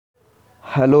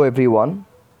Hello everyone.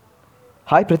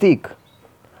 Hi Prathik.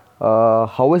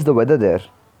 How is the weather there?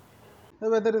 The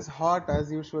weather is hot as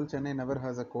usual. Chennai never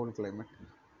has a cold climate.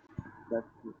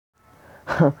 That's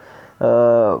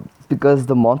true. Because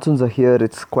the monsoons are here,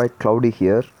 it's quite cloudy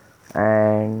here,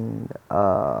 and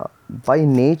by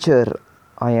nature,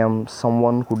 I am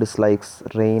someone who dislikes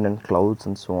rain and clouds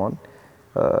and so on.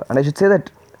 And I should say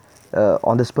that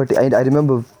on this I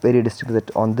remember very distinctly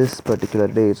that on this particular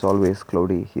day, it's always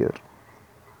cloudy here.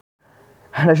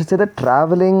 And I should say that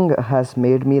traveling has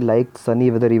made me like sunny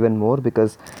weather even more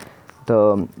because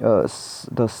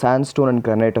the sandstone and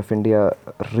granite of India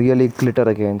really glitter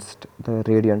against the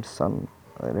radiant sun,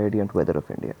 radiant weather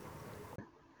of India.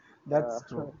 That's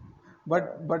true.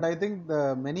 But I think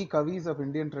the many kavis of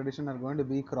Indian tradition are going to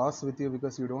be cross with you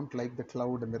because you don't like the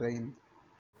cloud and the rain.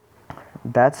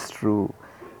 That's true.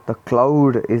 The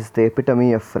cloud is the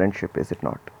epitome of friendship, is it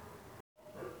not?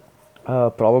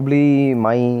 Probably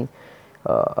my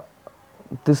uh,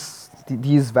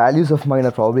 these values of mine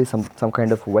are probably some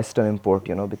kind of Western import,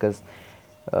 because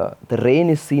the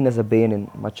rain is seen as a bane in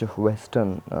much of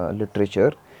Western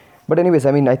literature. But anyways,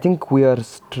 I mean, I think we are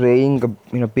straying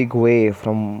in a big way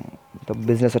from the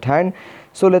business at hand.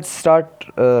 So let's start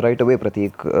right away,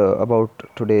 Pratik, about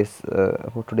today's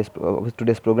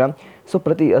program. So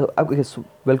Pratik, okay, so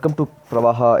welcome to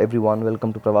Pravaha, everyone.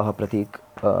 Welcome to Pravaha, Pratik.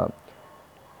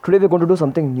 Today we're going to do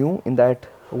something new in that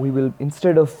we will,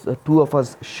 instead of the two of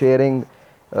us sharing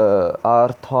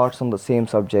our thoughts on the same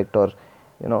subject, or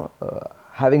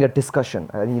having a discussion,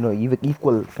 and even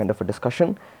equal kind of a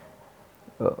discussion,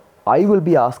 uh, I will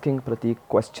be asking Pratik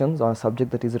questions on a subject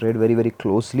that is read very, very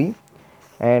closely,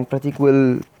 and Pratik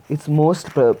will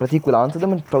answer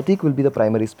them, and Pratik will be the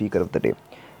primary speaker of the day.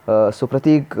 So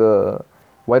Pratik,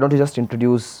 why don't you just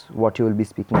introduce what you will be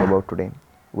speaking about today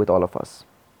with all of us?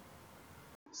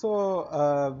 So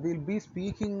we'll be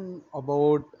speaking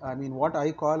about, I mean, what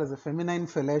I call as a feminine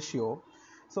fellatio.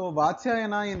 So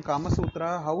Vatsyayana in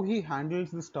Kamasutra, how he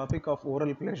handles this topic of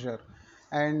oral pleasure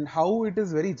and how it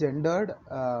is very gendered,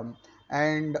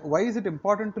 and why is it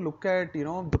important to look at,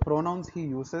 the pronouns he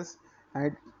uses,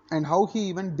 and how he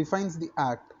even defines the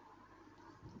act.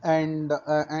 And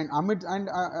amid and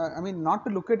I mean, not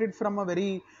to look at it from a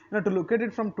very, to look at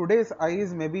it from today's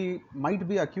eyes maybe might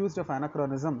be accused of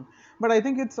anachronism, but I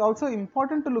think it's also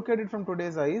important to look at it from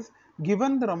today's eyes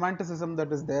given the romanticism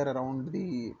that is there around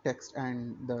the text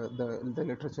and the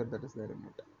literature that is there in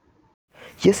it.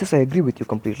 Yes, yes, I agree with you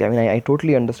completely. I mean, I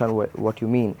totally understand what you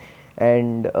mean.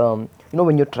 And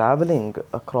when you're traveling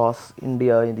across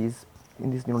India in these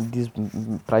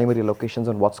primary locations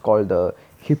on what's called the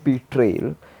hippie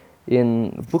trail,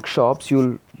 in bookshops,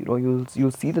 you'll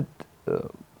see that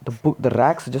the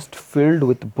racks are just filled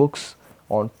with books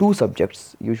on two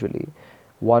subjects usually.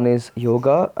 One is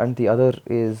yoga, and the other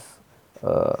is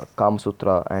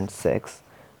Kamasutra and sex.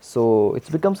 So it's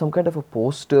become some kind of a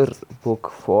poster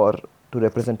book for to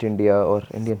represent India or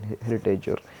Indian heritage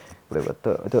or whatever,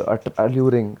 the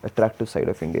alluring, attractive side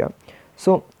of India.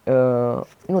 So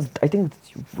I think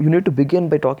you need to begin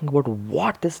by talking about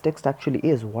what this text actually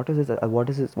is. What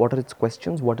are its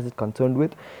questions? What is it concerned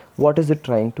with? What is it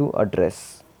trying to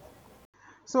address?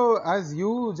 So as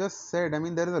you just said, I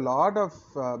mean, there is a lot of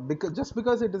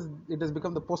because it has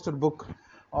become the poster book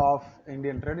of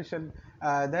Indian tradition.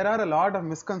 There are a lot of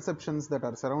misconceptions that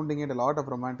are surrounding it, a lot of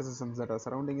romanticisms that are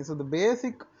surrounding it. So the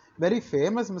basic, very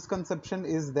famous misconception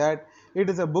is that it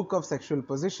is a book of sexual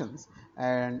positions,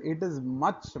 and it is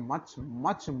much, much,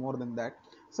 much more than that.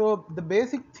 So the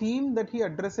basic theme that he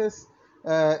addresses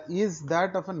is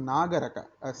that of a Nagaraka,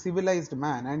 a civilized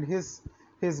man, and his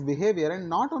behavior. And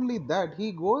not only that,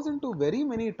 he goes into very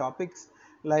many topics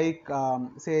like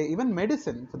say even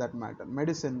medicine, for that matter,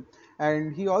 medicine.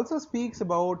 And he also speaks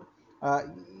about uh,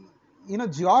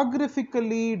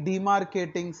 geographically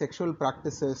demarcating sexual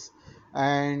practices,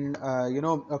 and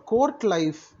a court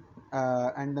life,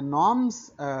 and the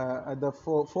norms, the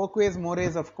folkways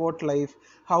mores of court life,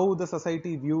 how the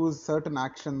society views certain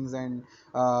actions, and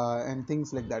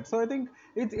things like that. So I think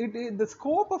the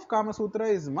scope of Kama Sutra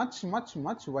is much, much,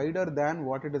 much wider than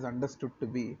what it is understood to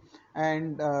be.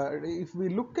 And if we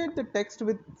look at the text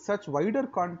with such wider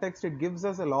context, it gives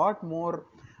us a lot more,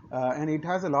 and it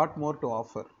has a lot more to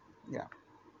offer. Yeah.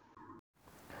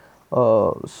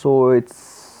 So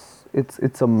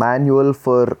it's a manual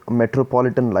for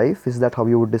metropolitan life. Is that how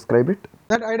you would describe it?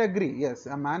 That I'd agree. Yes,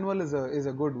 a manual is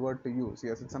a good word to use.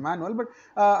 Yes, it's a manual. But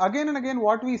again and again,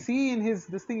 what we see in his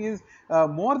this thing is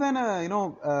more than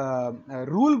a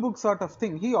rule book sort of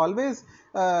thing. He always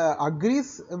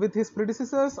agrees with his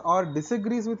predecessors or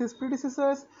disagrees with his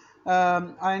predecessors.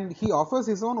 and he offers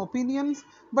his own opinions.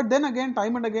 But then again,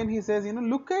 time and again, he says,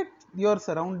 look at your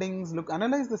surroundings,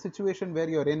 analyze the situation where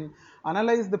you're in,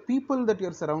 analyze the people that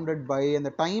you're surrounded by, and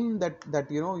the time that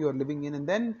you're living in, and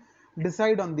then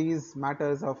decide on these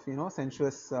matters of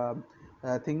sensuous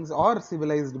things or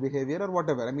civilized behavior or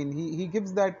whatever. I mean, he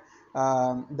gives that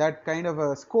kind of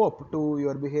a scope to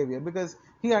your behavior, because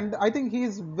I think he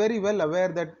is very well aware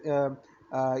that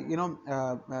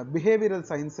behavioral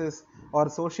sciences or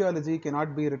sociology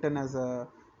cannot be written as a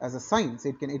science.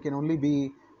 It can only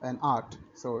be an art.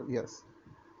 So yes.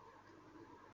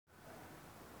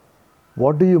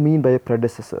 What do you mean by a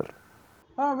predecessor?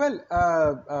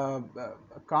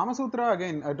 Kamasutra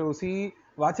again, to see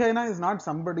Vachayana is not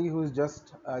somebody who's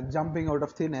just jumping out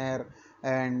of thin air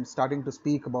and starting to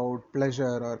speak about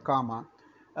pleasure or kama.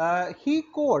 He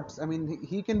quotes, I mean,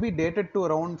 he can be dated to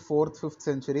around 4th, 5th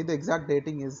century. The exact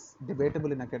dating is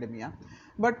debatable in academia.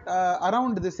 But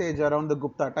around this age, around the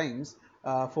Gupta times,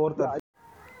 4th or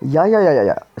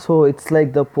Yeah. So it's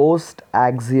like the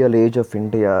post-axial age of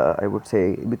India, I would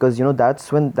say, because that's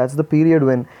the period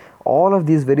when all of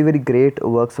these very great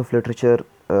works of literature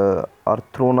are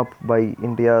thrown up by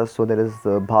India. So there is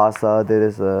Bhasa, there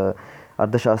is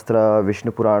Ardhashastra,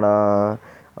 Vishnu Purana,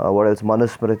 what else,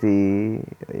 Manusmriti,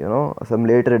 some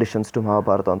later additions to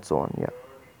Mahabharata and so on. Yeah.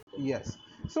 Yes.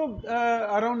 So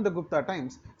around the Gupta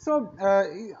times. So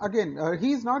again,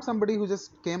 he's not somebody who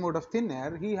just came out of thin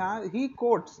air. He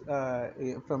quotes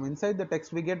from inside the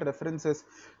text. We get references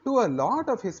to a lot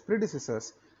of his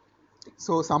predecessors.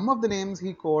 So some of the names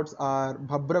he quotes are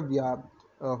Bhabravya,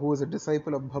 who is a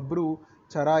disciple of Bhabru,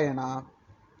 Charayana,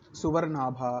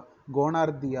 Suvarnabha,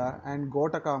 Gonardhiya, and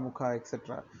Gotakamukha,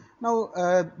 etc. Now,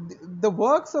 the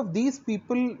works of these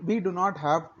people we do not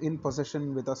have in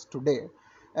possession with us today.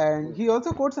 And he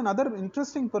also quotes another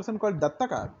interesting person called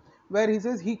Dattaka, where he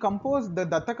says he composed the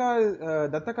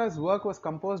Dattaka's work was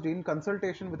composed in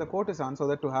consultation with a courtesan, so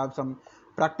that to have some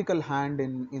practical hand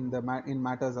in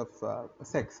matters of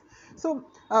sex. So,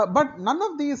 but none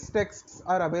of these texts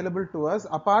are available to us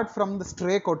apart from the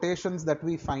stray quotations that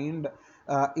we find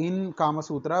in Kama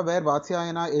Sutra, where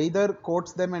Vatsyayana either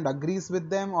quotes them and agrees with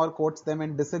them, or quotes them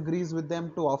and disagrees with them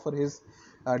to offer his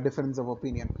difference of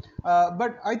opinion.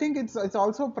 But I think it's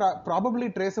also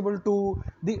probably traceable to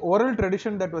the oral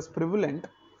tradition that was prevalent,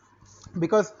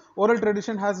 because oral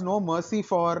tradition has no mercy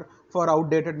for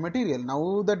outdated material.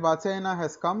 Now that Vatsyayana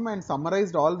has come and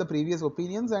summarized all the previous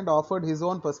opinions and offered his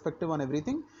own perspective on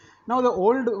everything, now the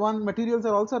old one materials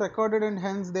are also recorded, and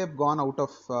hence they've gone out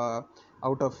of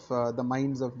the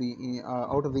minds of the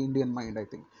out of the Indian mind, I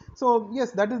think. So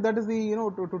yes, that is the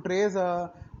to trace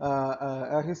a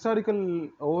historical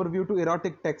overview to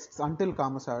erotic texts until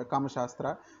Kama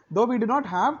Shastra. Though we do not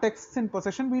have texts in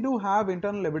possession, we do have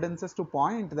internal evidences to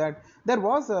point that there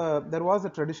was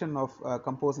a tradition of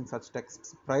composing such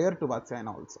texts prior to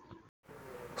Vatsyayana also.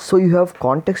 So you have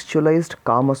contextualized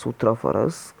Kama Sutra for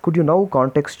us. Could you now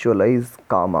contextualize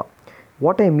Kama?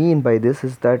 What I mean by this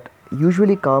is that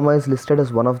usually Kama is listed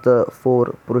as one of the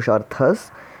four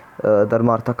Purusharthas,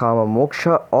 Dharmartha, Kama,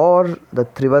 Moksha, or the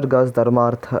Trivargas,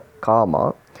 Dharmartha,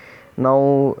 Kama.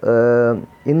 Now,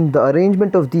 in the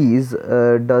arrangement of these,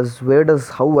 why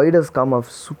does Kama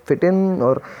fit in,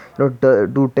 or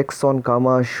do texts on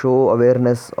Kama show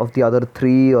awareness of the other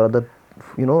three or other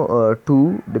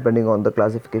two, depending on the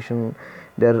classification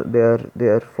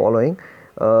they're following.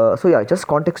 So yeah, just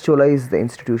contextualize the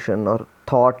institution or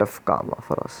thought of Kama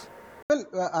for us.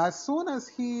 Well, as soon as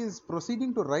he is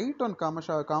proceeding to write on Kama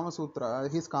Sutra,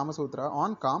 his Kama Sutra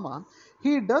on Kama,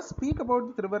 he does speak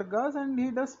about the Trivargas, and he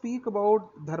does speak about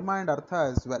Dharma and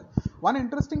Artha as well. One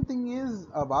interesting thing is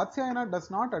Vatsyayana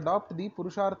does not adopt the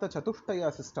Purushartha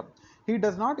Chatushtaya system. He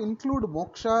does not include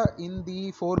moksha in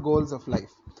the four goals of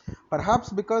life.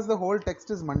 Perhaps because the whole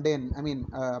text is mundane. I mean,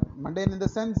 mundane in the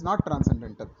sense not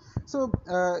transcendental. So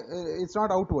it's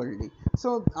not outwardly.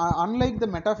 So unlike the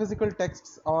metaphysical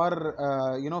texts or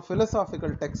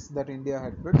philosophical texts that India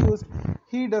had produced,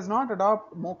 he does not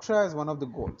adopt moksha as one of the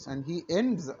goals, and he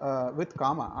ends with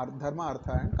kama, dharma,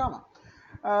 artha, and kama.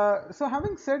 So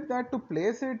having said that, to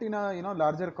place it in a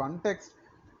larger context,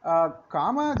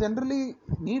 kama generally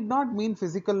need not mean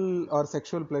physical or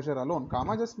sexual pleasure alone.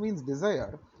 Kama just means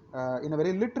desire in a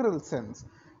very literal sense.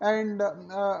 And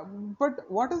but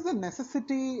what is the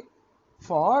necessity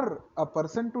for a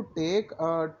person to take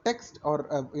a text or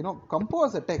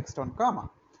compose a text on kama?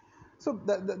 So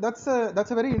that's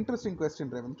a very interesting question,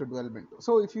 Revanth, to delve into.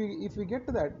 So if we get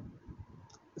to that,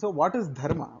 so what is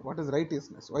dharma? What is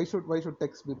righteousness? Why should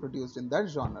text be produced in that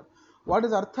genre? What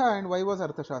is artha, and why was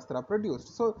artha shastra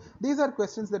produced? So these are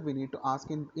questions that we need to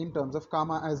ask in terms of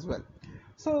kama as well.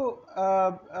 So,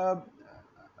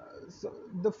 so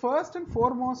the first and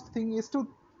foremost thing is to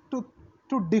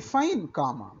to define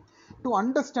karma, to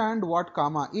understand what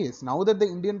karma is. Now that the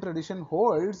Indian tradition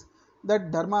holds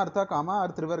that dharma, artha, kama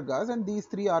are trivargas, and these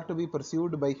three are to be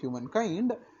pursued by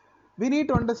humankind, we need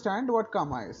to understand what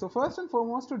karma is. So first and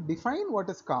foremost, to define what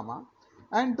is karma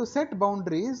and to set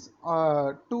boundaries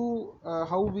to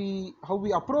how we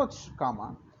approach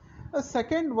karma. A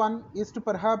second one is to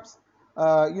perhaps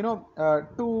give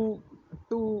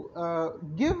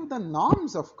the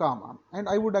norms of karma. And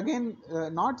I would again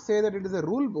not say that it is a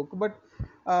rule book, but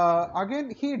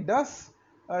again he does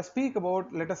speak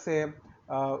about, let us say,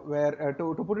 where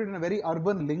to put it in a very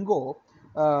urban lingo,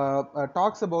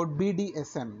 talks about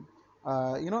BDSM,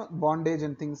 bondage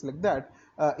and things like that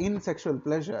in sexual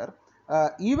pleasure.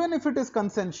 Even if it is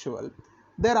consensual,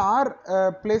 there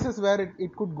are places where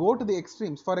it could go to the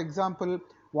extremes. For example,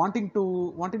 wanting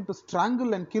to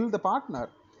strangle and kill the partner.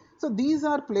 So these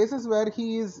are places where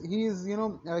he says,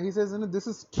 this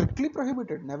is strictly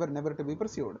prohibited, never to be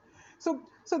pursued. So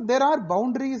there are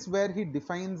boundaries where he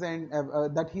defines and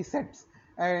that he sets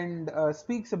and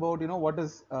speaks about, what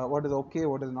is okay,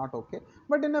 what is not okay,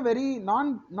 but in a very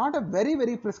not a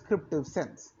very prescriptive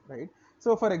sense, right?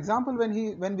 So for example,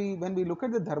 when we look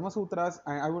at the Dharma Sutras,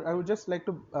 I would just like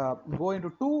to go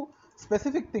into two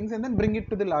specific things and then bring it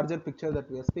to the larger picture that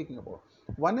we are speaking about.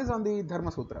 One is on the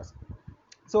Dharma Sutras.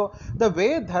 So the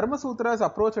way Dharma Sutras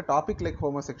approach a topic like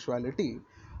homosexuality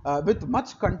with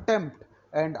much contempt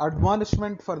and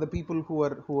admonishment for the people who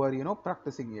are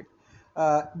practicing it,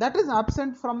 that is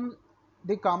absent from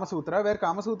the Kama Sutra, where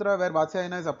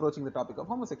Vatsyayana is approaching the topic of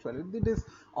homosexuality. It is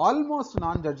almost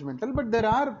non-judgmental, but there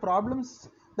are problems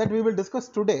that we will discuss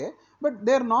today, but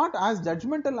they are not as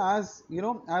judgmental as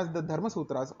the Dharma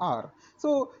Sutras are.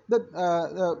 So the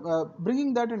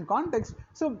bringing that in context,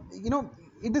 so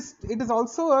it is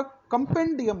also a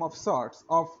compendium of sorts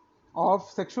of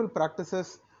sexual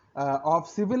practices of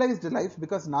civilized life,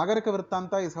 because Nagarika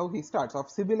Vrittanta is how he starts, of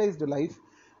civilized life,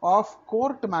 of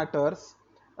court matters,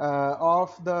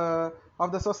 of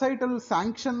the societal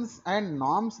sanctions and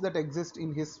norms that exist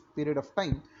in his period of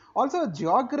time. Also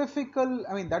geographical,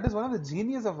 I mean, that is one of the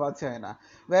genius of Vatsyayana,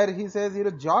 where he says,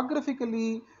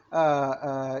 geographically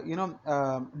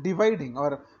dividing,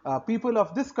 or people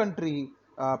of this country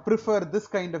prefer this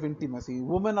kind of intimacy,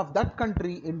 women of that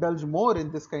country indulge more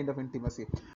in this kind of intimacy.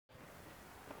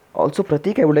 Also,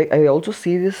 Pratik, I also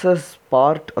see this as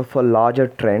part of a larger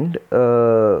trend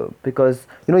because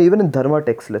even in Dharma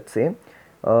texts, let's say,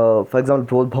 for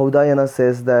example, Bhaudayana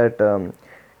says that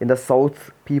in the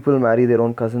south people marry their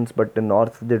own cousins, but in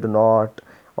north they do not.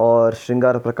 Or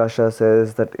Sringara Prakasha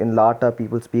says that in Lata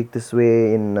people speak this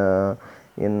way, in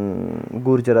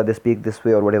Gurjara they speak this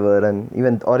way or whatever, and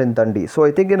even or in Dandi. So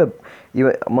I think even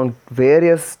among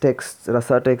various texts,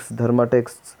 Rasa texts, Dharma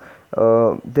texts,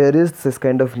 there is this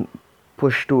kind of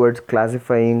push towards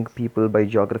classifying people by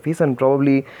geographies, and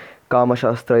probably Kama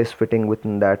Shastra is fitting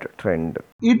within that trend.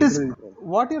 It is,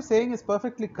 what you're saying is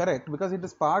perfectly correct, because it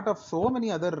is part of so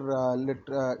many other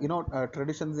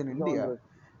traditions in India.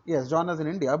 Yes, genres in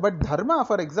India. But dharma,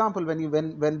 for example,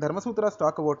 when Dharma Sutras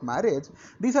talk about marriage,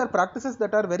 these are practices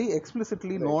that are very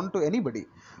explicitly known to anybody.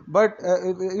 But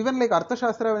even like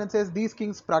Arthashastra, when it says these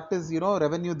kings practice,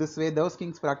 revenue this way, those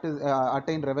kings practice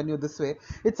attain revenue this way,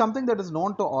 it's something that is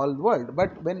known to all world.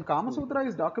 But when Kama Sutra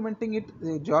is documenting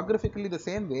it geographically the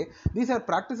same way, these are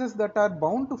practices that are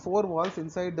bound to four walls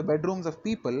inside the bedrooms of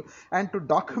people, and to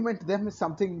document them is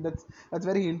something that's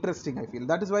very interesting. I feel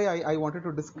that is why I wanted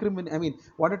to discriminate. I mean,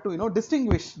 wanted to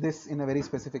distinguish this in a very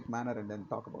specific manner and then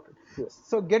talk about it. Yes.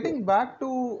 So getting back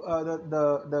to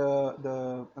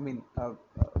the I mean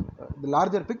the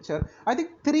larger picture, I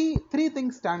think three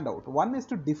things stand out. One is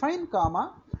to define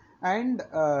karma, and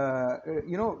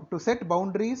to set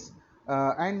boundaries,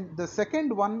 and the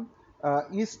second one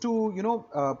is to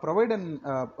provide and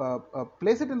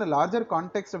place it in a larger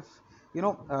context of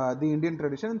the Indian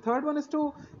tradition. And third one is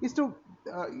to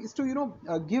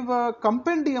give a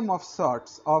compendium of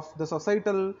sorts of the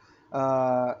societal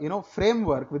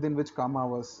framework within which karma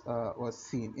was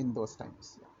seen in those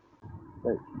times.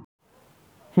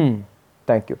 Hmm.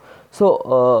 Thank you.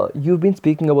 So, you've been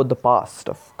speaking about the past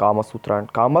of Kama Sutra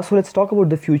and Kama. So, let's talk about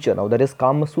the future now. That is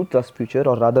Kama Sutra's future,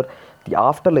 or rather, the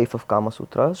afterlife of Kama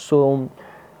Sutra. So,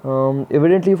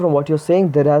 evidently, from what you're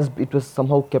saying, it was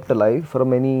somehow kept alive for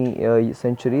many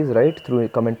centuries, right, through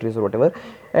commentaries or whatever.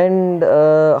 And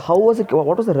how was it?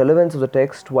 What was the relevance of the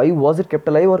text? Why was it kept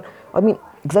alive? Or, I mean,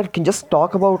 exactly, can you just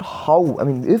talk about how? I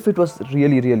mean, if it was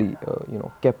really,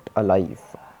 kept alive.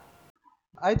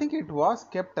 I think it was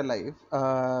kept alive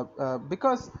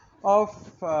because of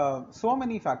so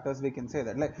many factors, we can say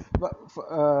that. Like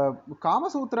Kama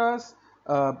Sutras,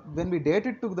 when we date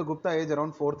it to the Gupta age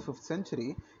around 4th, 5th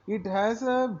century, it has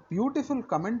a beautiful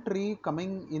commentary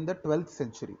coming in the 12th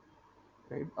century.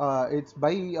 Right? It's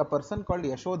by a person called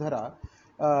Yashodhara.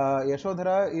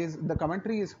 Yashodhara is the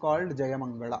commentary is called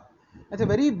Jayamangala. It's a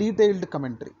very detailed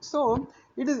commentary. So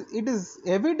it is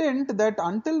evident that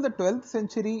until the 12th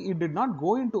century it did not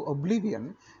go into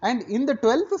oblivion, and in the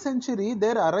 12th century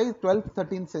there arose 12th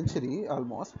 13th century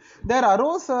almost there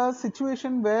arose a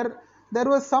situation where there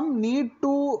was some need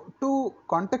to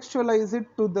contextualize it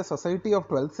to the society of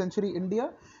 12th century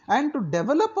India and to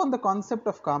develop on the concept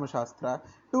of Kama Shastra,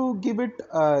 to give it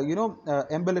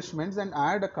embellishments and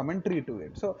add a commentary to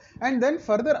it. So and then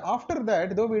further after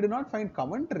that, though we do not find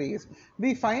commentaries,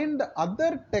 we find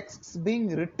other texts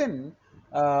being written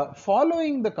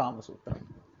following the Kama Sutra,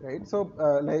 right? So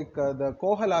the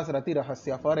Kohalas Rati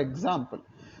Rahasya, for example.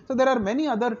 So there are many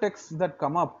other texts that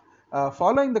come up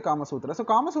following the Kama Sutra. So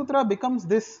Kama Sutra becomes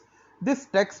this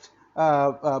text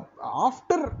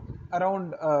after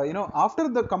around after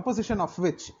the composition of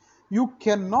which you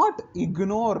cannot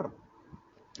ignore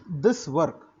this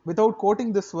work. Without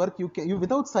quoting this work,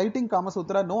 without citing Kama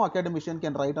Sutra, no academician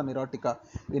can write on erotica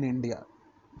in India.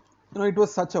 It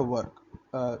was such a work.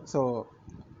 So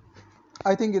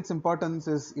I think its importance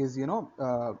is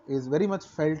very much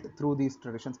felt through these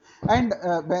traditions. And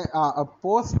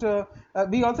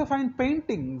we also find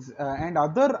paintings and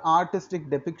other artistic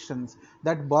depictions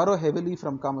that borrow heavily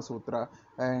from Kama Sutra.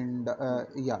 And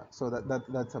so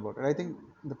that's about it. I think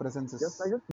the presence is.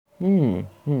 Hmm.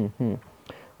 Hmm. Hmm.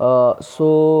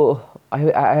 So I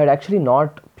had actually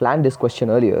not planned this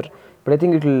question earlier, but I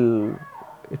think it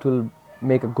will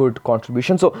make a good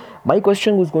contribution. So my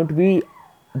question was going to be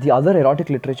the other erotic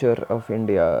literature of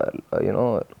India,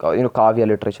 Kavya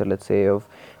literature, let's say of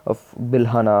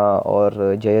Bilhana or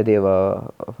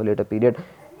Jayadeva of a later period.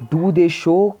 Do they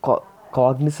show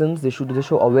cognizance? Do they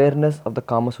show awareness of the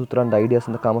Kama Sutra and the ideas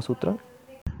in the Kama Sutra?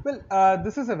 Well,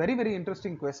 this is a very, very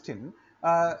interesting question.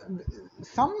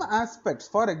 Some aspects,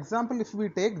 for example, if we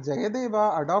take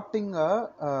Jayadeva adopting a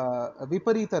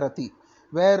Viparita Rati,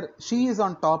 where she is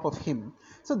on top of him.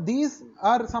 So these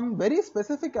are some very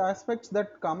specific aspects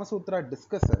that Kama Sutra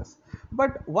discusses.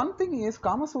 But one thing is,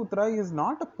 Kama Sutra is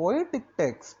not a poetic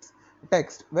text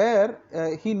where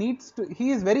he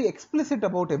is very explicit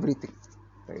about everything,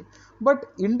 right?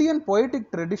 But Indian poetic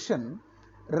tradition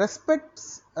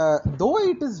respects, though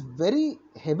it is very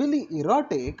heavily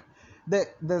erotic,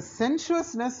 the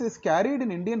sensuousness is carried in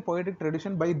Indian poetic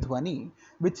tradition by dhvani,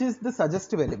 which is the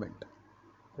suggestive element,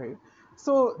 right?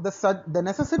 So the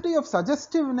necessity of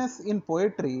suggestiveness in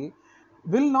poetry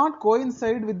will not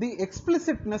coincide with the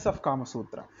explicitness of Kama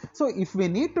Sutra. So if we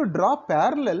need to draw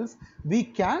parallels, we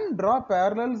can draw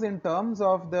parallels in terms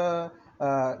of the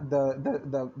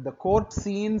court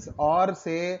scenes, or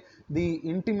say the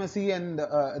intimacy and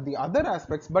the other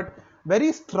aspects, but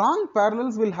very strong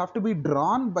parallels will have to be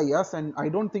drawn by us, and I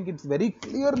don't think it's very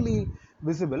clearly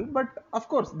visible. But of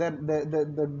course, the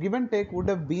give and take would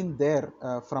have been there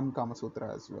from Kama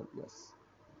Sutra as well. Yes.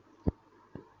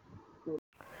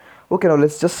 Okay, now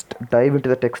let's just dive into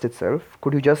the text itself.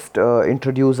 Could you just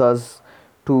introduce us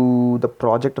to the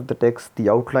project of the text, the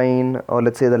outline, or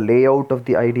let's say the layout of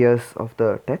the ideas of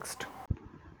the text?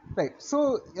 Right.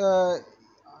 So,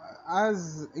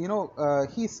 as you know,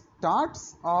 he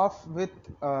starts off with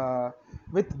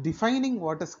defining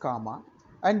what is karma,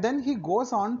 and then he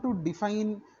goes on to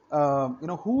define,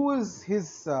 who is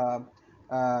his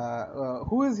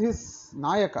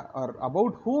nayaka, or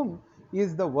about whom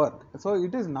is the work. So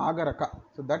it is Nagaraka.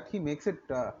 So that he makes it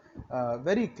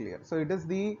very clear. So it is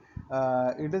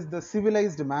the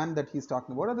civilized man that he's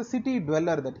talking about, or the city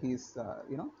dweller that he's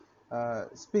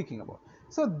speaking about.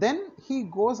 So then he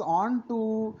goes on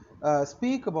to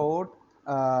speak about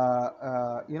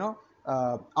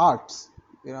arts,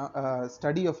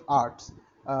 study of arts,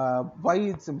 why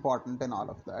it's important and all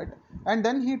of that. And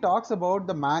then he talks about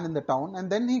the man in the town, and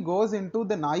then he goes into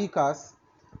the nayikas,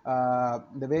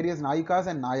 the various nayikas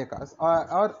and nayakas,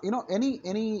 or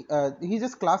he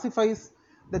just classifies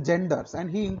the genders, and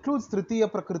he includes Tritiya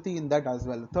Prakriti in that as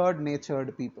well, third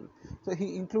natured people. So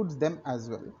he includes them as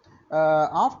well.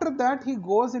 After that, he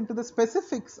goes into the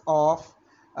specifics of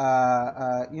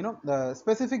the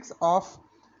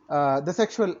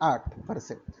sexual act per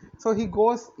se. So he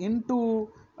goes into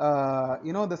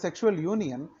the sexual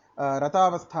union,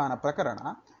 Ratavasthana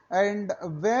Prakarana, and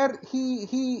where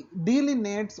he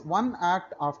delineates one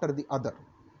act after the other.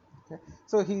 Okay.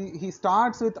 So he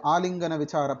starts with Alingana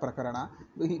Vichara Prakarana,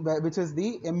 which is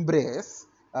the embrace,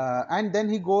 And then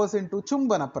he goes into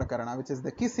Chumbana Prakarana, which is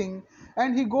the kissing,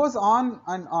 and he goes on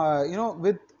and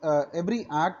with every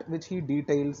act which he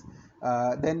details.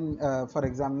 For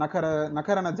example,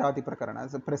 Nakarana Jati Prakarana,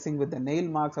 so pressing with the nail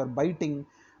marks or biting,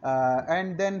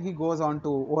 and then he goes on to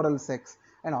oral sex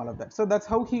and all of that. So that's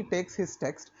how he takes his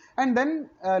text, and then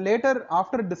later,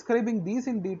 after describing these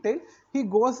in detail, he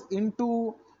goes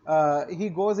into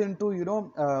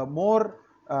more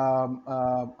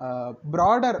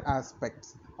broader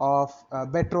aspects of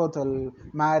betrothal,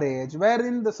 marriage,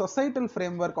 wherein the societal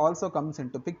framework also comes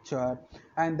into picture,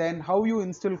 and then how you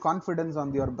instill confidence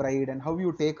on your bride and how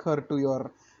you take her to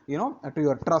your to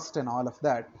your trust and all of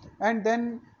that, and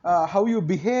then how you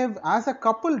behave as a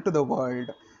couple to the world,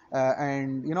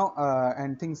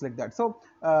 and things like that. So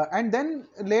and then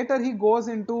later he goes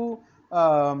into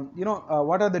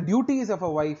what are the duties of a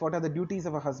wife, what are the duties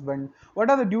of a husband, what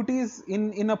are the duties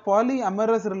in a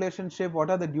polyamorous relationship, what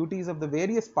are the duties of the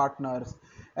various partners,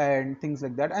 and things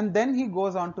like that. And then he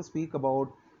goes on to speak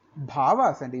about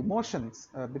bhavas and emotions,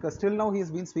 because till now he has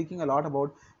been speaking a lot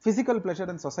about physical pleasure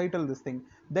and societal this thing.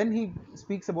 Then he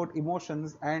speaks about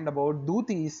emotions and about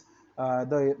dutis,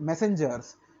 the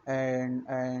messengers, and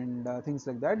things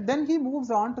like that. Then he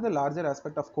moves on to the larger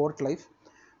aspect of court life,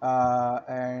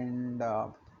 and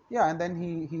yeah, and then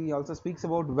he also speaks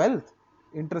about wealth,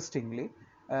 interestingly,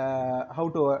 how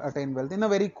to attain wealth in a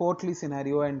very courtly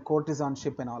scenario and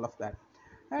courtesanship and all of that.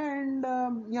 And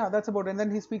yeah, that's about it. And then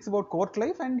he speaks about court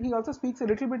life, and he also speaks a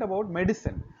little bit about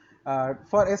medicine,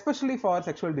 for especially for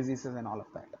sexual diseases and all of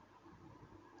that.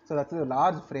 So that's a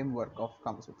large framework of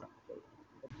Kamasutra. Right.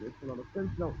 That makes a lot of sense.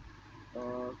 Now,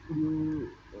 could you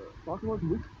talk about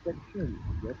which section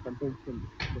your contention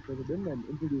is located in and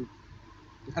introduce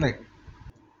the Right. same?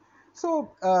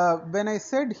 So when I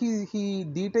said he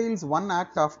details one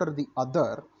act after the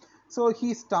other, so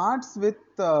he starts with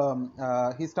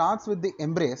the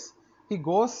embrace. He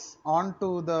goes on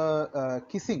to the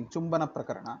kissing, Chumbana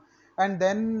Prakarana, and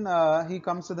then he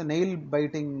comes to the nail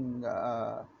biting,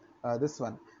 this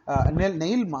one,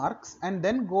 nail marks, and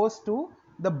then goes to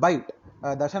the bite,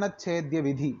 Dashanachedya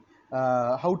Vidhi,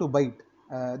 how to bite,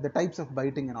 the types of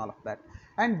biting and all of that.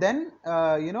 And then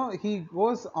he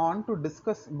goes on to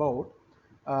discuss about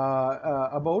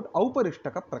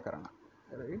Auparishtaka Prakarana,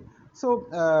 right? So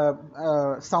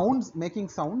sounds, making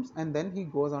sounds, and then he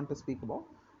goes on to speak about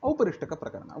Auparishtaka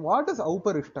Prakarana. What is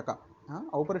Auparishtaka?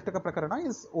 Auparishtaka Prakarana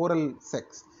is oral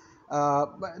sex.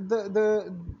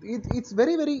 It's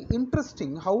very very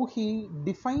interesting how he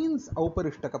defines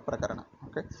Auparishtaka Prakarana.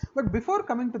 Okay, but before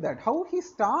coming to that, how he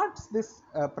starts this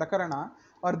Prakarana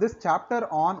or this chapter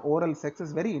on oral sex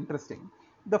is very interesting.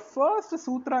 The first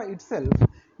sutra itself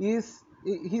is,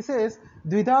 he says,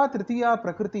 Dvida Tritiya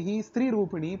Prakritihi Stri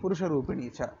Rupini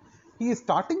Purusha-Rupini cha. He is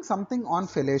starting something on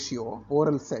fellatio,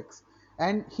 oral sex,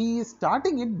 and he is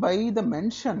starting it by the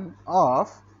mention of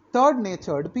third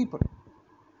natured people,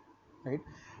 right?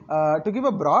 To give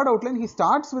a broad outline, he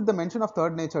starts with the mention of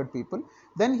third natured people,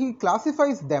 then he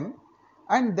classifies them,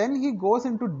 and then he goes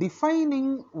into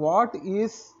defining what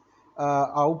is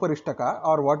Auparishtaka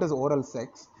or what is oral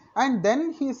sex, and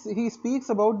then he speaks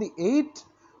about the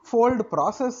eightfold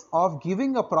process of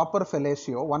giving a proper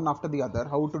fellatio, one after the other,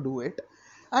 how to do it,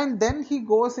 and then he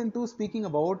goes into speaking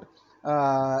about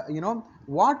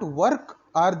what work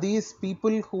are these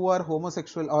people who are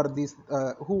homosexual or these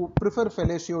who prefer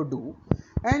fellatio do,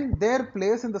 and their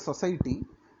place in the society,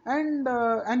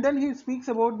 and then he speaks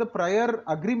about the prior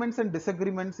agreements and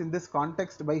disagreements in this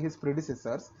context by his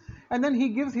predecessors, and then he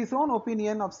gives his own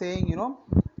opinion of saying,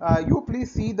 you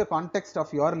please see the context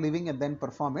of your living and then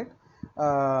perform it,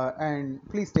 and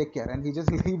please take care, and he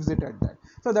just leaves it at that.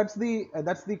 So that's the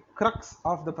crux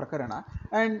of the Prakarana,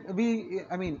 and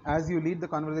I mean, as you lead the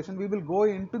conversation, we will go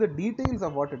into the details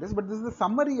of what it is, but this is the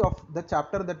summary of the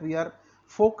chapter that we are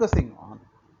focusing on.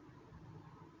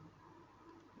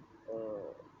 Uh,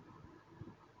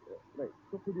 right.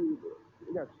 So could you,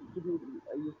 yeah, could you,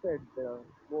 you said there are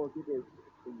more details,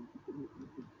 so you could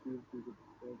feel free to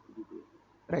go into details.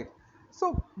 Right.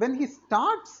 So when he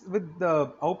starts with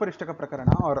the Auparishtaka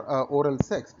Prakarana or oral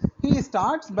sex, he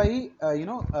starts by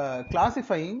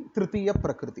classifying Tritiya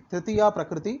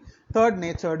Prakriti, third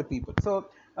natured people. So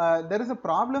there is a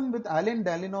problem with Alain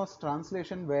Delano's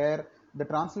translation where the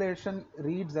translation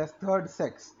reads as third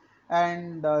sex,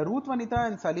 and Ruth Vanita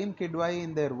and Salim Kidwai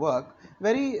in their work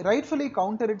very rightfully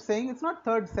counter it, saying it's not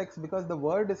third sex because the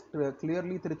word is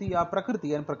clearly Tritiya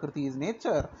Prakriti, and Prakriti is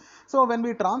nature. So when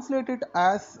we translate it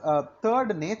as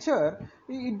third nature,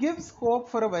 it gives scope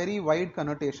for a very wide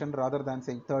connotation rather than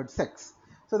saying third sex.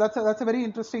 So that's a very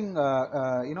interesting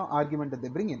argument that they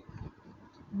bring in.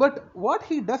 But what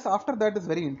he does after that is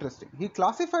very interesting. He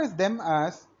classifies them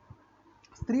as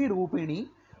Stri Rupini,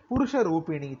 Purusha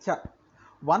Rupini cha.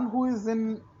 One who is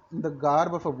in the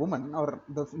garb of a woman, or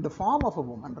in the form of a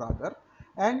woman rather,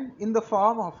 and in the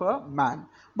form of a man.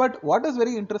 But what is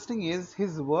very interesting is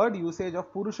his word usage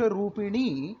of Purusha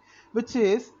Rupini, which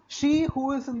is she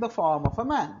who is in the form of a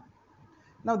man.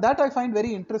 Now that I find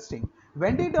very interesting.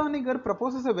 Wendy Doniger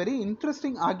proposes a very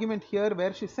interesting argument here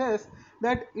where she says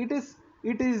that it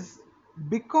is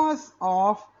because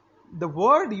of the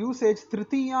word usage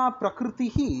tritiya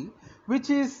prakritihi, which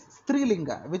is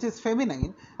strilinga, which is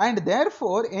feminine, and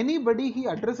therefore anybody he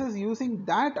addresses using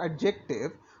that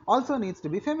adjective also needs to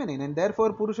be feminine, and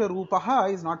therefore Purusha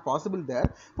Rupaha is not possible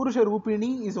there. Purusha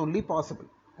Rupini is only possible,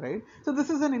 right? So this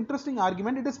is an interesting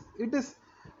argument. It is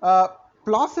uh,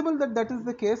 plausible that that is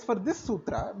the case for this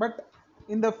sutra, but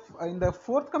in the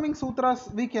forthcoming sutras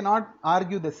we cannot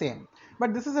argue the same.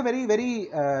 But this is a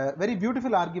very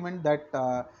beautiful argument that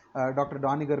Dr.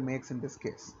 Doniger makes in this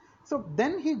case. So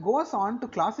then he goes on to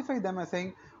classify them as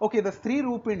saying, okay, the Stri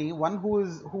Rupini, one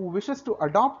who wishes to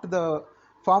adopt the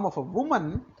form of a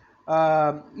woman,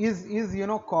 is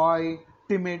coy,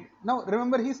 timid. Now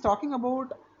remember, he's talking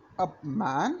about a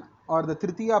man or the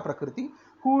Tritiya Prakriti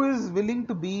who is willing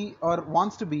to be or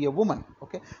wants to be a woman.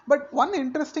 Okay, but one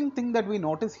interesting thing that we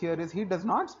notice here is he does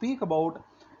not speak about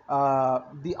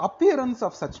the appearance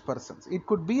of such persons. It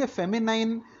could be a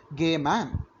feminine gay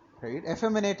man, right?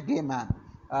 Effeminate gay man.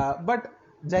 But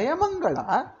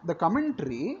Jayamangala, the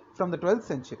commentary from the 12th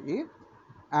century,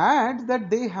 adds that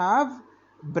they have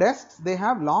breasts, they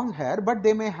have long hair, but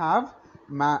they may have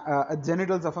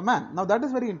genitals of a man. Now that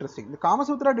is very interesting. The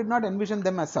Kamasutra did not envision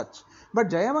them as such, but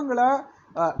Jayamangala,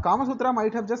 Kamasutra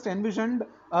might have just envisioned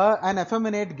an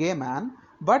effeminate gay man,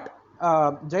 but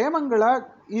Jayamangala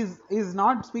is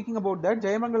not speaking about that.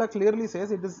 Jayamangala clearly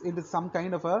says it is some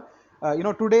kind of a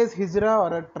today's hijra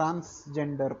or a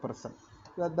transgender person.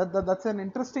 That's an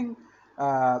interesting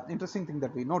thing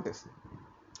that we notice.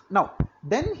 Now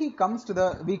then we come to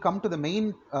the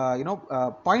main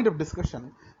point of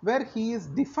discussion, where he is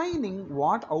defining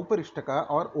what auparishtaka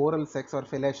or oral sex or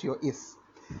fellatio is.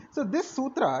 So this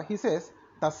sutra, he says,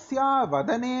 tasya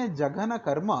vadane jagana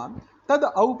karma tad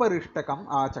auparishtakam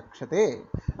achakshate.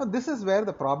 Now this is where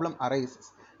the problem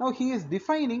arises. Now he is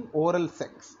defining oral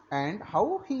sex, and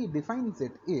how he defines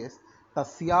it is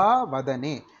tasya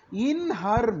vadane, in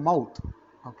her mouth.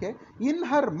 Okay, in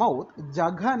her mouth,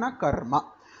 jagana karma,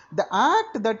 the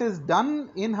act that is done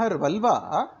in her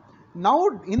vulva, now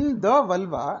in the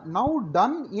vulva, now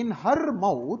done in her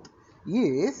mouth,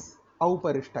 is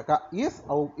auparishtaka, is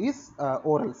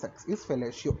oral sex, is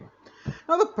fellatio.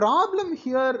 Now the problem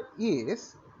here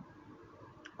is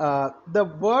the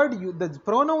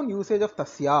pronoun usage of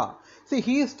tasya. See,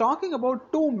 he is talking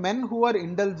about two men who are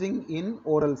indulging in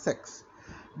oral sex,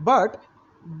 but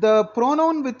the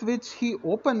pronoun with which he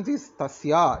opens is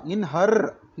tasya, in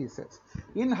her, he says,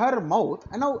 in her mouth.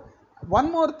 And now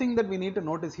one more thing that we need to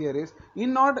notice here is,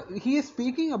 he is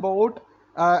speaking about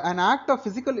an act of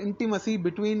physical intimacy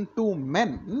between two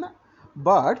men,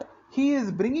 but he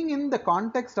is bringing in the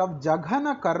context of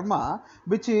jaghana karma,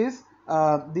 which is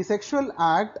the sexual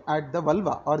act at the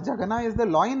vulva, or jagana is the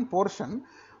loin portion.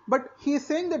 But he is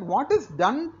saying that what is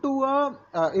done to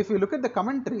if you look at the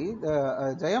commentary,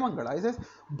 Jayamangala, he says,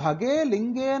 bhage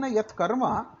lingena yat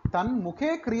karma tan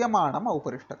mukhe kriyamanam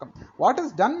auparishtakam. What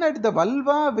is done at the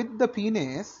vulva with the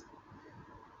penis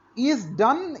is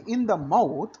done in the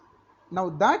mouth. Now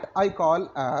that I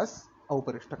call as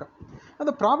auparishtaka. Now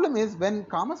the problem is, when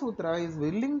Kamasutra is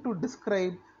willing to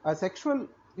describe a sexual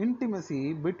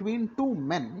intimacy between two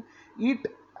men, it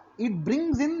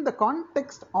brings in the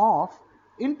context of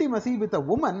intimacy with a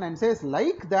woman and says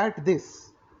like that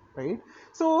this, right?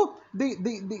 So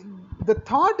the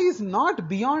thought is not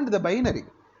beyond the binary.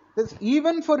 This,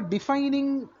 even for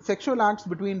defining sexual acts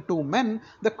between two men,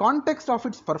 the context of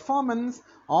its performance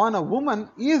on a woman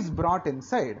is brought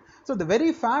inside. So the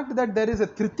very fact that there is a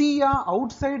tritiya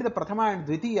outside the prathama and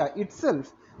dvitiya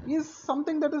itself is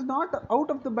something that is not out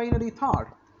of the binary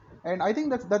thought. And I think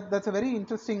that's a very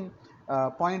interesting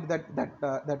point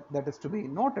that is to be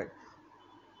noted.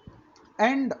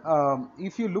 And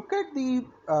if you look at the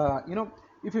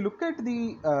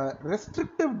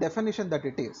restrictive definition that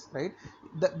it is, right,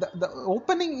 the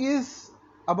opening is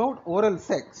about oral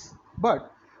sex,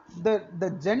 but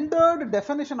the gendered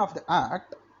definition of the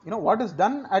act, what is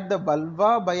done at the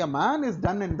vulva by a man is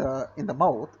done in the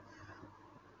mouth.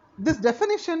 This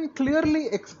definition clearly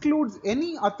excludes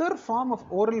any other form of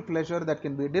oral pleasure that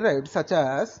can be derived, such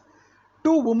as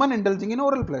two women indulging in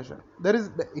oral pleasure. There is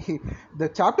the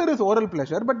chapter is oral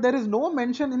pleasure, but there is no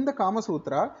mention in the Kama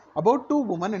Sutra about two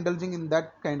women indulging in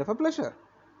that kind of a pleasure.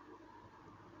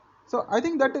 So I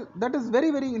think that is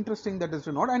very, very interesting, that is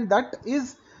to note, and that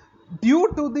is due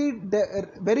to the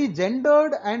very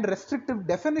gendered and restrictive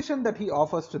definition that he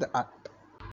offers to the act.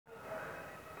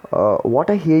 What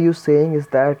I hear you saying is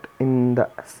that in the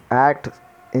act,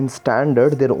 in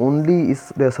standard, there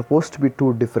are supposed to be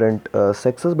two different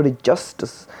sexes, but it just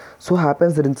so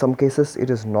happens that in some cases it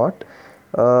is not.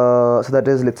 So that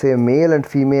is, let's say, male and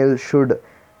female should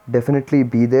definitely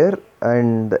be there,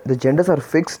 and the genders are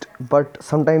fixed, but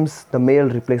sometimes the male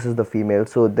replaces the female,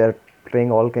 so they're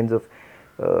playing all kinds of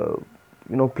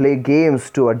play games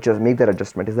to make that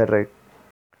adjustment. Is that right?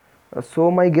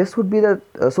 So my guess would be that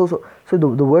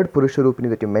the word Purusha-Rupini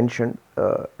that you mentioned,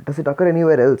 does it occur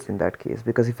anywhere else in that case?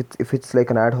 Because if it's like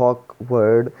an ad hoc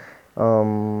word,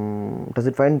 does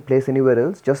it find place anywhere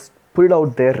else? Just put it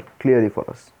out there clearly for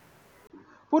us.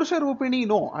 Purusha-Rupini,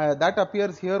 no, that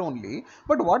appears here only.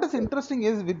 But what is interesting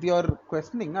is, with your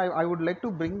questioning, I would like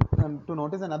to bring to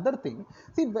notice another thing.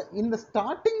 See, in the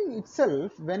starting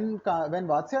itself, when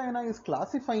Vatsyayana is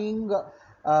classifying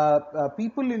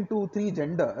people into three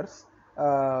genders,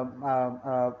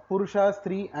 Purusha,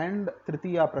 Stri and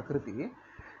Tritiya Prakriti,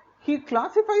 he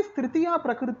classifies Tritiya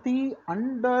Prakriti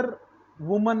under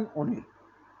woman only.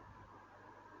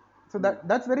 So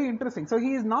that's very interesting. So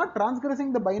he is not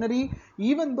transgressing the binary,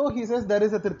 even though he says there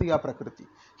is a Tritiya Prakriti.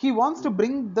 He wants to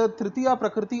bring the Tritiya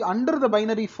Prakriti under the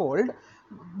binary fold,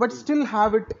 but still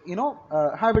have it,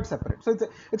 have it separate. So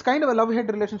it's kind of a love-hate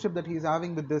relationship that he is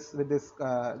having with this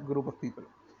group of people.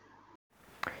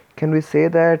 Can we say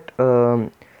that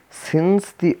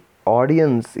since the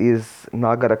audience is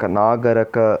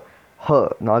Nagaraka,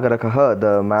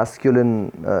 the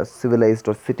masculine civilized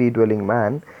or city-dwelling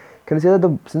man, can we say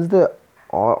that since the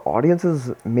audience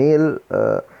is male,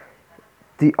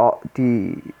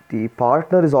 the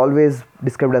partner is always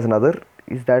described as another?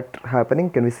 Is that happening?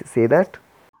 Can we say that?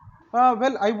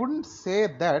 Well, I wouldn't say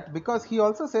that, because he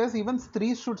also says even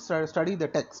Stris should study the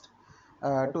text.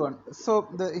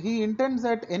 He intends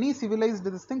that any civilized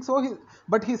this thing.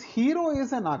 But his hero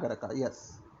is a Nagaraka,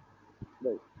 yes.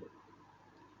 Right.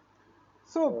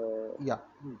 So, yeah.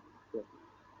 Yeah.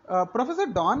 Professor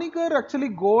Doniger actually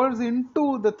goes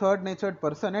into the third natured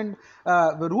person, and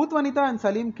Ruth Vanita and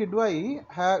Salim Kidwai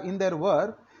have in their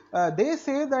work, they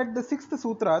say that the sixth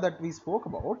sutra that we spoke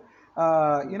about,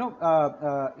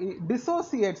 it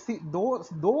dissociates. See,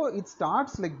 though it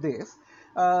starts like this,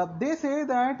 they say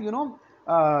that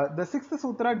the sixth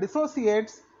sutra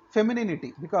dissociates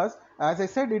femininity, because, as I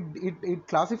said, it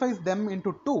classifies them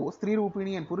into two, Stri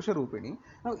Rupini and Purusha Rupini.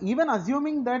 Now, even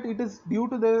assuming that it is due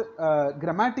to the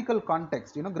grammatical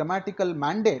context, grammatical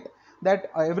mandate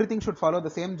that everything should follow the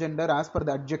same gender as per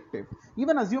the adjective,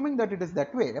 even assuming that it is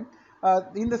that way,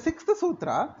 in the sixth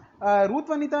sutra, Ruth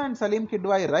Vanita and Salim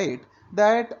Kidwai write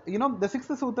that the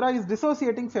sixth sutra is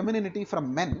dissociating femininity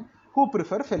from men who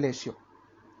prefer fellatio.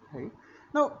 Right?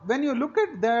 Now, when you look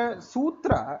at the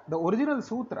sutra, the original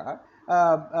sutra,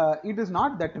 it is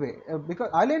not that way, because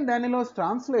Alain Danilo's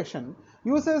translation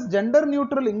uses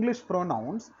gender-neutral English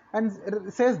pronouns and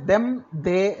says them,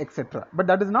 they, etc. But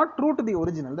that is not true to the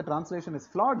original. The translation is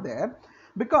flawed there,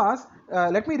 because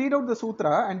let me read out the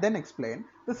sutra and then explain.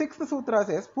 The sixth sutra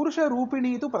says, Purusha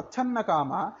Rupini tu prachanna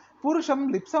kama,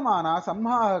 Purusham lipsamana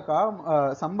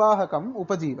sambhahakam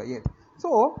upajivayet.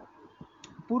 So,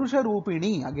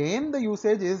 Purusha-Rupini, again the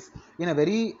usage is in a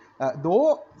very,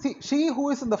 she who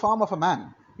is in the form of a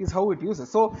man is how it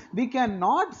uses. So we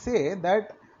cannot say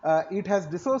that it has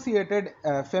dissociated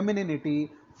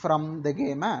femininity from the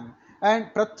gay man.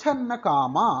 And Prachanna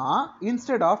Kama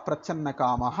instead of Prachanna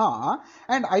Kamaha.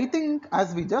 And I think,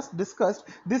 as we just discussed,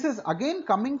 this is again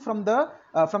coming from the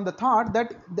thought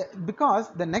that because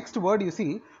the next word you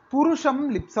see, Purusham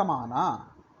Lipsamana,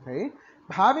 right?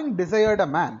 Having desired a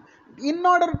man. In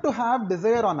order to have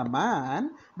desire on a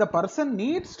man, the person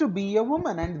needs to be a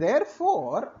woman, and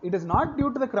therefore it is not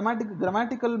due to the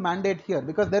grammatical mandate here,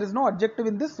 because there is no adjective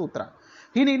in this sutra.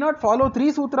 He need not follow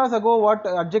 3 sutras ago what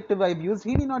adjective I've used.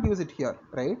 He need not use it here,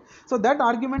 right? So that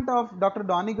argument of Dr.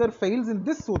 Doniger fails in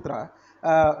this sutra,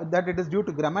 that it is due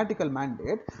to grammatical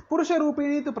mandate. Purusha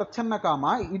Rupini to Prachanna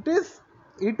Kama, it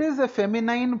is a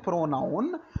feminine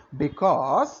pronoun,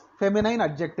 because feminine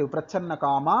adjective Prachanna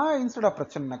Kama instead of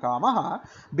Prachanna Kamaha,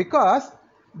 because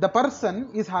the person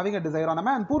is having a desire on a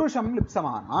man. Purusham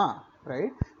Lipsamana.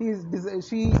 right? She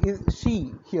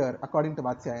here, according to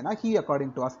Vatsyayana, he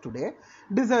according to us today,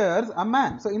 desires a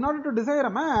man. So in order to desire a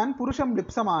man, Purusham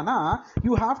Lipsamana,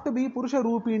 you have to be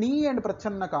Purusha-Rupini and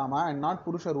Prachannakama, and not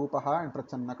Purusha-Rupaha and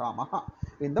Prachannakamaha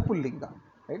in the Pullinga.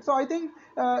 Right? So I think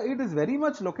it is very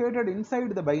much located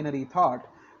inside the binary thought,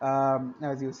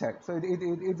 as you said. So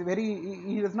it's very,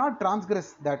 he does not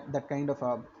transgress that kind of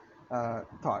a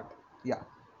thought. Yeah.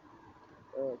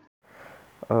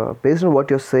 Uh, Based on what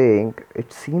you're saying,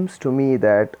 it seems to me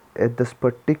that at this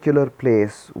particular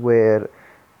place where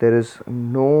there is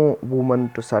no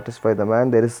woman to satisfy the man,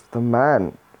 there is the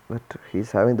man that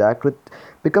he's having the act with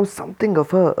becomes something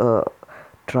of a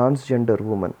transgender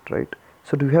woman, right?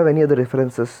 So, do you have any other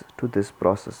references to this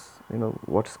process?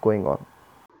 What's going on?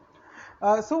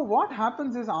 So what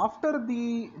happens is, after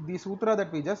the sutra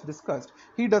that we just discussed,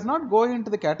 he does not go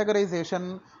into the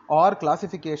categorization or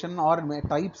classification or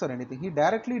types or anything. He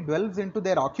directly dwells into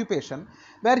their occupation,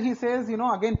 where he says,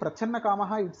 again, Prachanna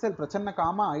Kama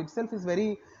itself is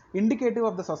very indicative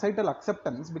of the societal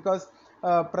acceptance, because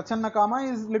Prachanna Kama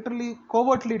is literally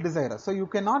covertly desirous. So you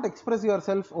cannot express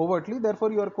yourself overtly,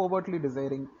 therefore you are covertly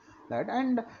desiring that.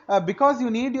 And because you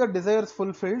need your desires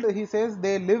fulfilled, he says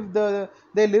they live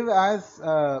as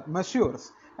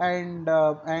messieurs, and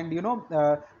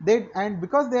they, and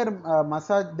because they are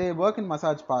massage, they work in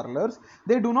massage parlors,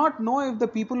 they do not know if the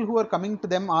people who are coming to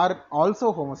them are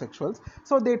also homosexuals,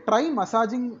 so they try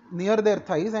massaging near their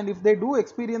thighs, and if they do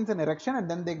experience an erection, and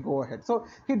then they go ahead. So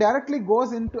he directly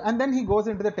goes into, and then he goes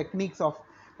into the techniques of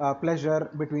pleasure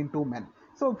between two men.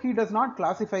 So he does not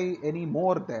classify any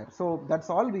more there. So that's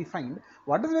all we find.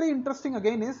 What is very interesting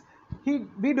again is,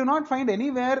 we do not find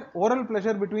anywhere oral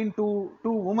pleasure between two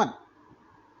women.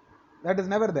 That is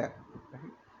never there.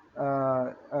 Right?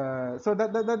 So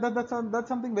that's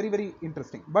something very, very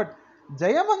interesting. But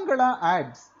Jayamangala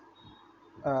adds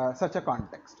such a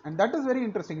context, and that is very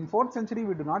interesting. In 4th century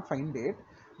we do not find it,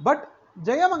 but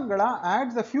Jayamangala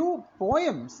adds a few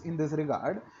poems in this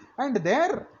regard, and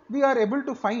there we are able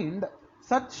to find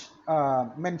such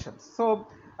mentions. So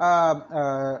I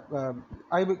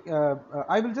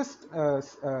will just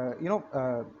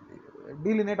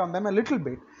delineate on them a little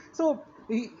bit. So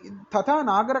Tata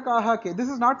Nagarakaha ke, this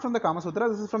is not from the Kamasutra,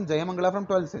 this is from Jayamangala from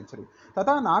 12th century.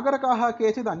 Tata Nagarakaha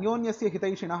kechid anyonyasya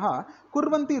hitaishinaha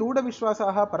kurvanti ruda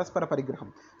vishwasaha paraspara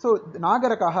parigraham. So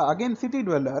Nagarakaha, again city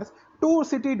dwellers, two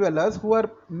city dwellers who are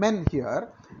men here,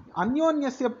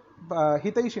 anyonyasya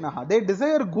hitaishinaha, they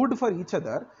desire good for each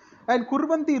other, and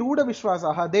kurvanti ruda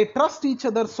vishwasaha, they trust each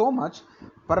other so much.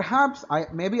 Perhaps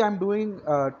maybe I'm doing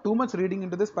too much reading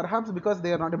into this, perhaps because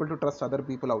they are not able to trust other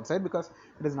people outside, because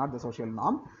it is not the social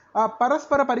norm.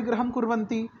 Paraspara parigraham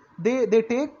kurvanti, they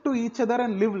take to each other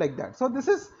and live like that. So this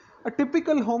is a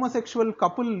typical homosexual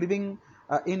couple living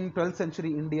in 12th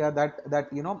century India,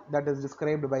 that is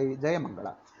described by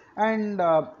Jayamangala. And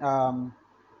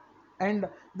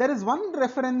there is one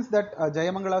reference that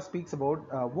Jayamangala speaks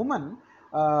about woman,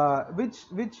 which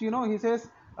he says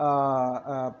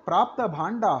prapta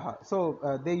bhandaha.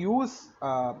 So they use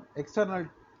external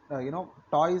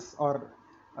toys or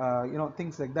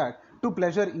things like that to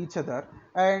pleasure each other.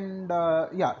 And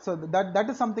yeah, so that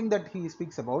is something that he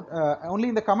speaks about. Only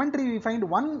in the commentary we find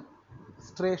one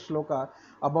stray shloka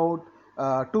about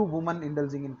two women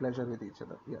indulging in pleasure with each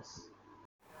other. Yes.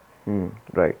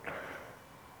 Right.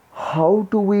 How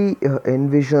do we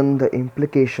envision the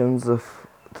implications of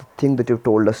the thing that you've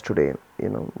told us today?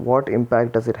 What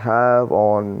impact does it have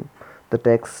on the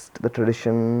text, the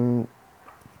tradition,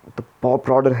 the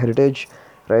broader heritage,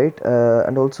 right?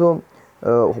 And also,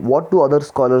 what do other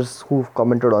scholars who've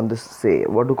commented on this say?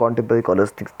 What do contemporary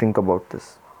scholars think about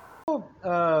this? So,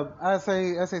 as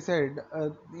I said,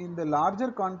 in the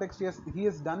larger context, yes, he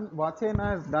has done.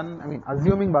 Vatsyayana has done. I mean,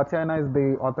 assuming Vatsyayana is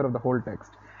the author of the whole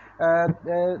text,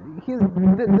 the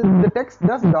text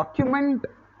does document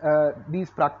these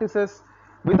practices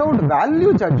without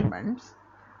value judgments,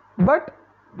 but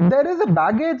there is a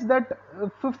baggage that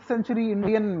 5th century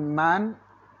Indian man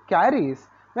carries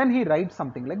when he writes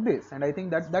something like this, and I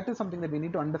think that is something that we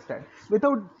need to understand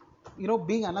without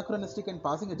being anachronistic and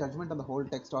passing a judgment on the whole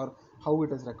text or how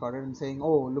it is recorded and saying,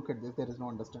 oh, look at this, there is no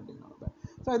understanding of that.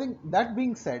 So I think, that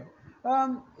being said,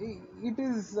 it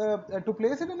is to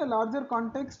place it in a larger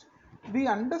context, we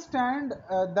understand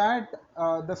that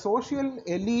the social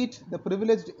elite, the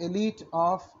privileged elite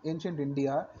of ancient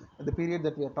India, the period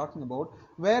that we are talking about,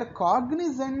 were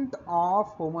cognizant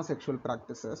of homosexual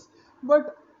practices,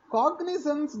 but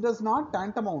cognizance does not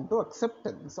tantamount to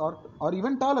acceptance or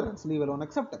even tolerance, leave alone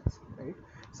acceptance, right?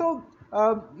 So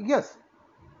yes,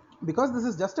 because this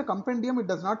is just a compendium, it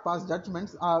does not pass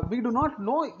judgments. We do not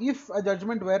know if a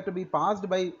judgment were to be passed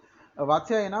by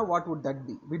Vatsyayana, what would that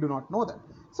be? We do not know that.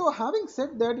 So having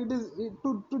said that,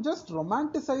 to just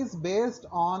romanticize based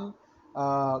on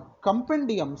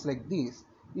compendiums like these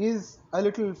is a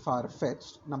little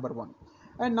far-fetched, number one.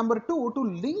 And number two, to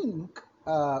link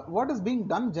what is being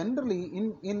done generally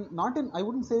in not in, I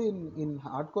wouldn't say in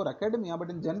hardcore academia, but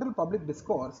in general public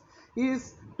discourse,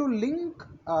 is to link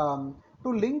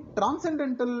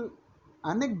transcendental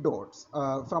anecdotes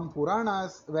from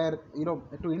Puranas, where,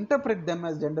 to interpret them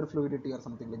as gender fluidity or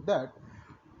something like that,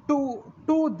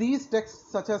 to these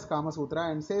texts such as Kama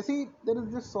Sutra, and say, see, there is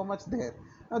just so much there.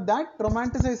 Now, that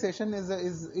romanticization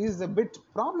is a bit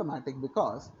problematic,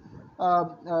 because uh,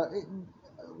 uh,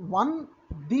 one,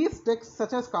 these texts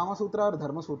such as Kama Sutra or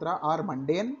Dharma Sutra are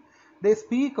mundane. They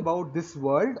speak about this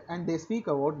world and they speak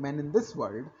about men in this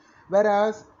world,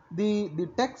 whereas the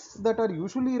texts that are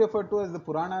usually referred to as the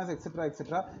Puranas,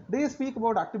 etc., they speak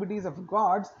about activities of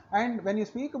gods. And when you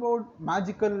speak about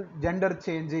magical gender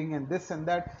changing and this and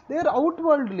that, they are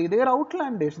outwardly, they are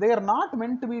outlandish, they are not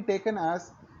meant to be taken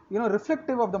as,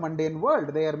 reflective of the mundane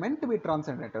world. They are meant to be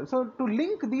transcendental. So to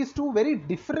link these two very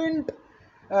different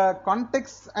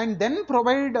contexts and then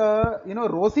provide a,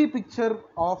 rosy picture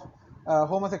of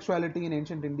homosexuality in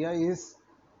ancient India is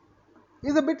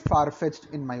a bit far fetched,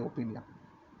 in my opinion.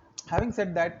 Having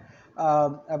said that,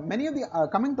 many of the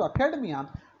coming to academia,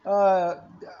 uh,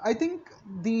 I think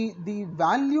the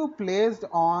value placed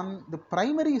on the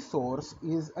primary source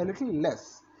is a little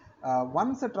less.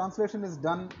 Once a translation is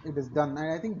done, it is done,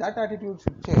 and I think that attitude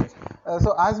should change.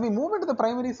 So as we move into the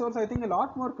primary source, I think a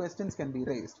lot more questions can be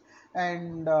raised,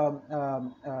 and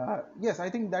yes, I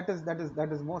think that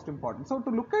is most important. So to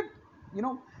look at, you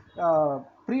know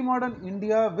pre-modern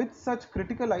India with such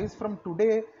critical eyes from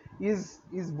today is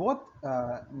both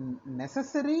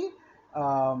necessary,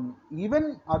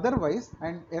 even otherwise,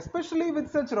 and especially with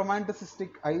such romanticistic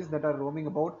eyes that are roaming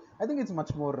about. I think it's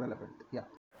much more relevant. Yeah.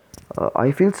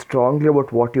 I feel strongly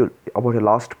about about your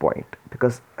last point,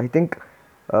 because I think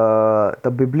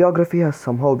the bibliography has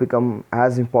somehow become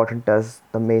as important as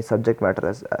the main subject matter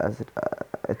as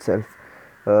itself.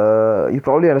 You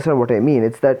probably understand what I mean.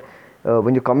 It's that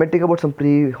when you're commenting about some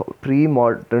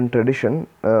pre-modern tradition,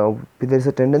 there is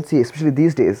a tendency, especially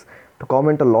these days, to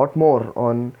comment a lot more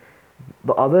on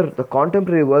the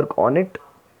contemporary work on it,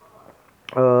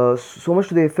 so much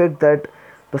to the effect that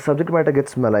the subject matter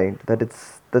gets maligned,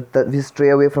 that we stray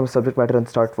away from subject matter and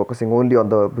start focusing only on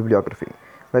the bibliography.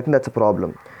 I think that's a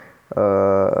problem.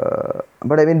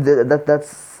 But I mean,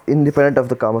 that's independent of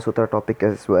the Kama Sutra topic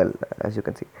as well, as you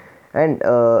can see. And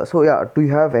so yeah, do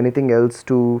you have anything else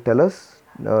to tell us,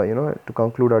 to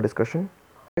conclude our discussion?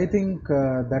 I think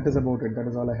that is about it. That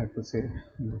is all I had to say.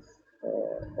 Yes.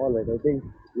 All right, I think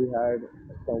we had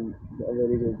some a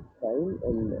very good time,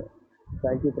 and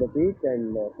thank you, Pratik,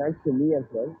 and thanks to me as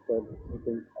well. So I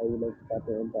think I would like to start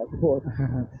and talk about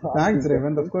Thanks, asking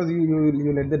Revanth. Of questions. course,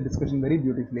 you led the discussion very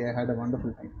beautifully. I had a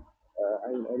wonderful time.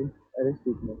 I didn't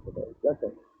speak much about it. That's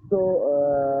it. So,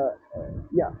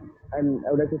 yeah, and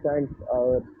I would like to thank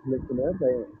our listeners.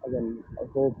 I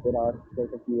hope there are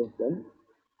quite a few of them.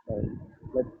 And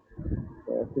let's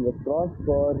fingers crossed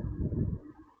for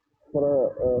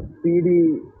a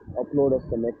speedy upload of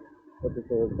the next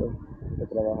episode of the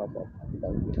Pravaha podcast.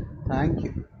 Thank you. Thank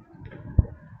you.